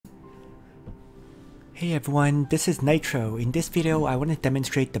Hey everyone, this is Nitro. In this video, I want to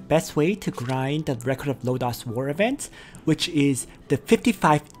demonstrate the best way to grind the Record of Lodoss War event, which is the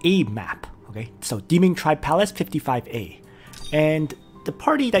 55A map. Okay, so Demon Tribe Palace 55A. And the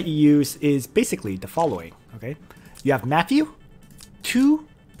party that you use is basically the following. Okay, you have Matthew, 2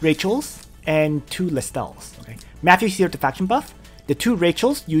 Rachels, and 2 Lestels. Okay, Matthew's here with the faction buff. The 2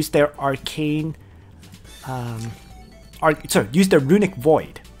 Rachels use their arcane, use their runic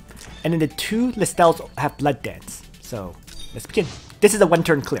void. And then the 2 Lestels have Blood Dance. So let's begin. This is a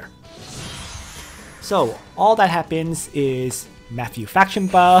 1-turn clear. So all that happens is Matthew faction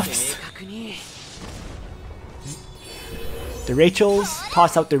buffs. The Rachels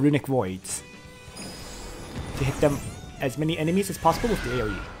toss out the runic voids to hit them as many enemies as possible with the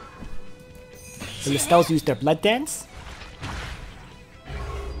AoE. The Lestels use their Blood Dance.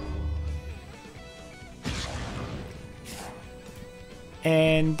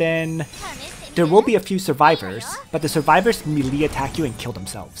 And then there will be a few survivors, but the survivors melee attack you and kill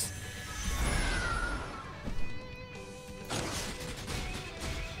themselves.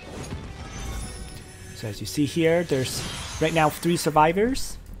 So as you see here, there's right now 3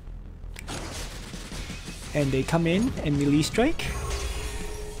 survivors. And they come in and melee strike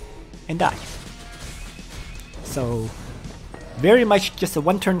and die. So very much just a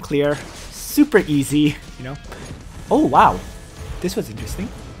 1-turn clear, super easy, you know. Oh wow. This was interesting.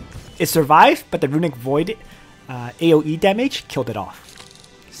 It survived, but the Runic Void AoE damage killed it off.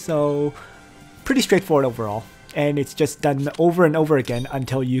 So, pretty straightforward overall. And it's just done over and over again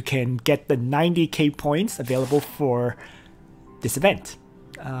until you can get the 90k points available for this event.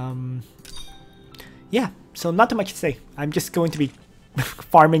 Yeah, so not too much to say. I'm just going to be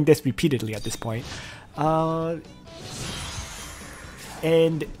farming this repeatedly at this point.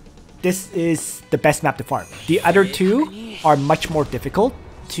 And this is the best map to farm. The other 2 are much more difficult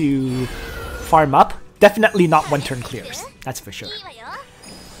to farm up. Definitely not 1-turn clears, that's for sure.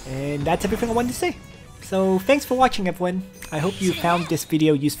 And that's everything I wanted to say. So thanks for watching everyone. I hope you found this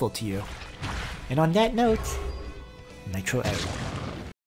video useful to you. And on that note, Nitro out.